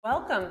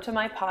Welcome to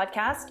my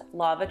podcast,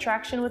 Law of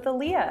Attraction with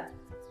Aaliyah,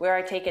 where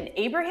I take an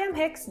Abraham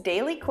Hicks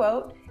daily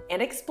quote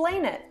and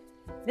explain it.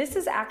 This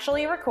is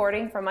actually a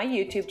recording from my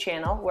YouTube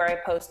channel where I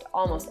post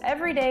almost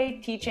every day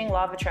teaching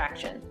Law of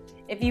Attraction.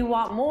 If you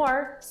want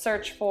more,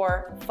 search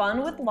for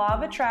Fun with Law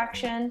of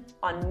Attraction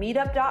on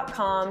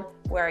meetup.com,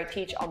 where I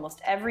teach almost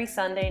every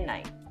Sunday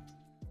night.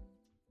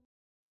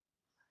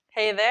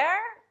 Hey there,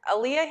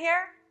 Aaliyah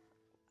here.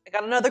 I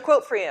got another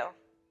quote for you.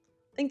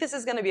 I think this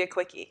is going to be a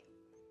quickie.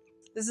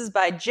 This is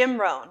by Jim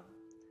Rohn.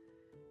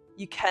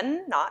 You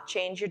cannot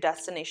change your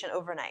destination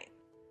overnight,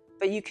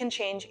 but you can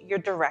change your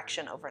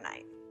direction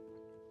overnight.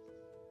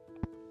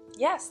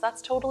 Yes,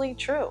 that's totally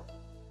true.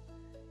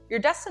 Your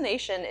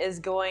destination is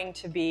going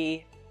to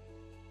be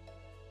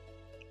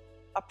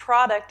a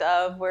product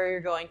of where you're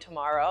going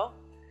tomorrow,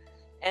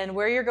 and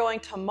where you're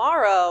going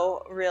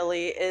tomorrow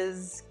really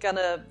is going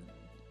to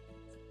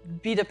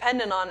be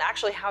dependent on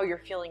actually how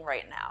you're feeling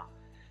right now.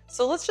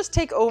 So let's just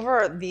take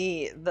out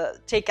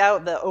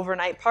the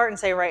overnight part and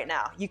say right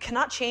now. You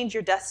cannot change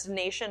your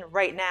destination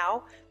right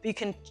now, but you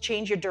can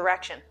change your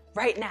direction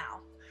right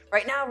now.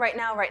 Right now, right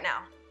now, right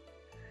now.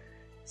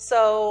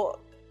 So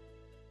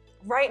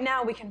right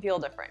now we can feel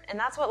different. And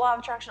that's what Law of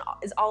Attraction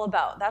is all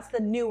about. That's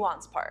the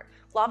nuance part.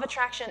 Law of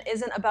Attraction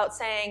isn't about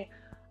saying,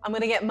 I'm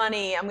going to get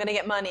money, I'm going to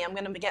get money, I'm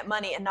going to get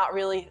money, and not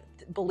really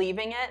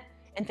believing it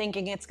and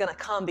thinking it's going to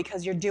come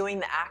because you're doing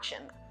the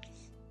action.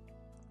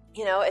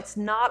 You know, it's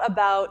not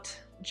about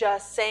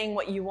just saying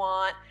what you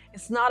want.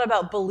 It's not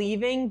about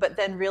believing, but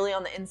then really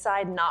on the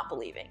inside not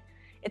believing.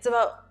 It's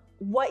about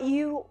what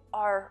you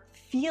are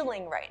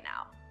feeling right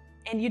now.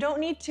 And you don't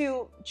need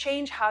to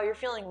change how you're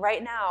feeling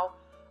right now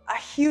a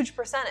huge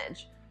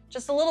percentage,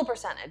 just a little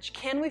percentage.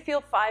 Can we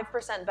feel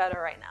 5% better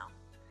right now?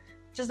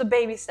 Just a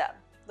baby step.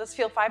 Let's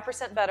feel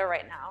 5% better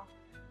right now.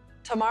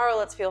 Tomorrow,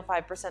 let's feel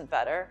 5%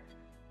 better.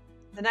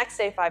 The next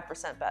day,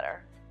 5%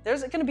 better.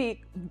 There's going to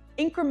be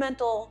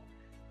incremental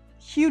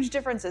huge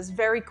differences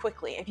very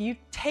quickly. If you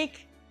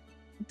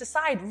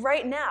decide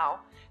right now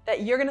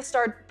that you're going to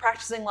start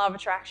practicing Law of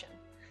Attraction.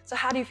 So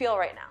how do you feel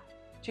right now?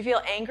 Do you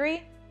feel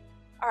angry?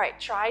 All right,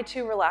 try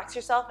to relax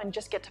yourself and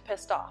just get to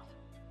pissed off.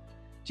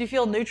 Do you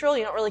feel neutral?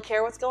 You don't really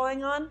care what's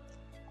going on?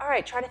 All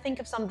right, try to think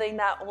of something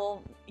that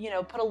will,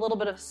 put a little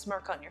bit of a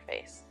smirk on your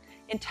face.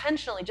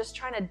 Intentionally, just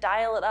trying to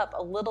dial it up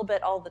a little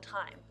bit all the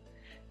time.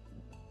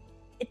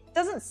 It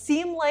doesn't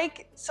seem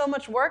like so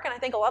much work, and I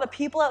think a lot of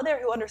people out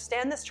there who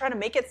understand this try to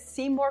make it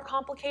seem more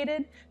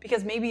complicated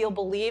because maybe you'll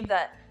believe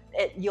that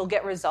you'll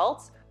get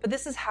results, but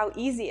this is how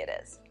easy it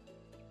is.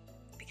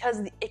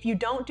 Because if you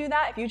don't do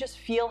that, if you just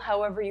feel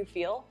however you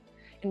feel,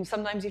 and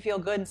sometimes you feel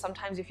good and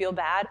sometimes you feel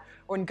bad,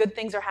 or when good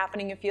things are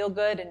happening you feel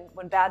good, and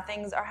when bad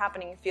things are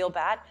happening you feel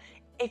bad,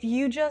 if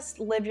you just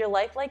live your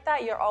life like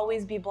that, you'll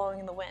always be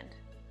blowing in the wind,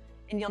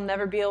 and you'll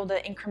never be able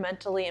to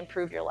incrementally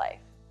improve your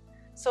life.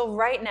 So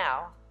right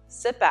now,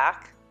 sit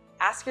back,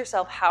 ask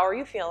yourself, how are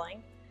you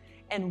feeling?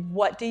 And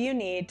what do you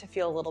need to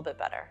feel a little bit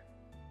better?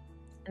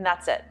 And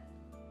that's it.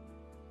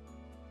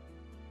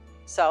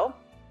 So,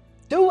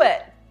 do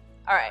it.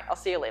 All right, I'll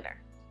see you later.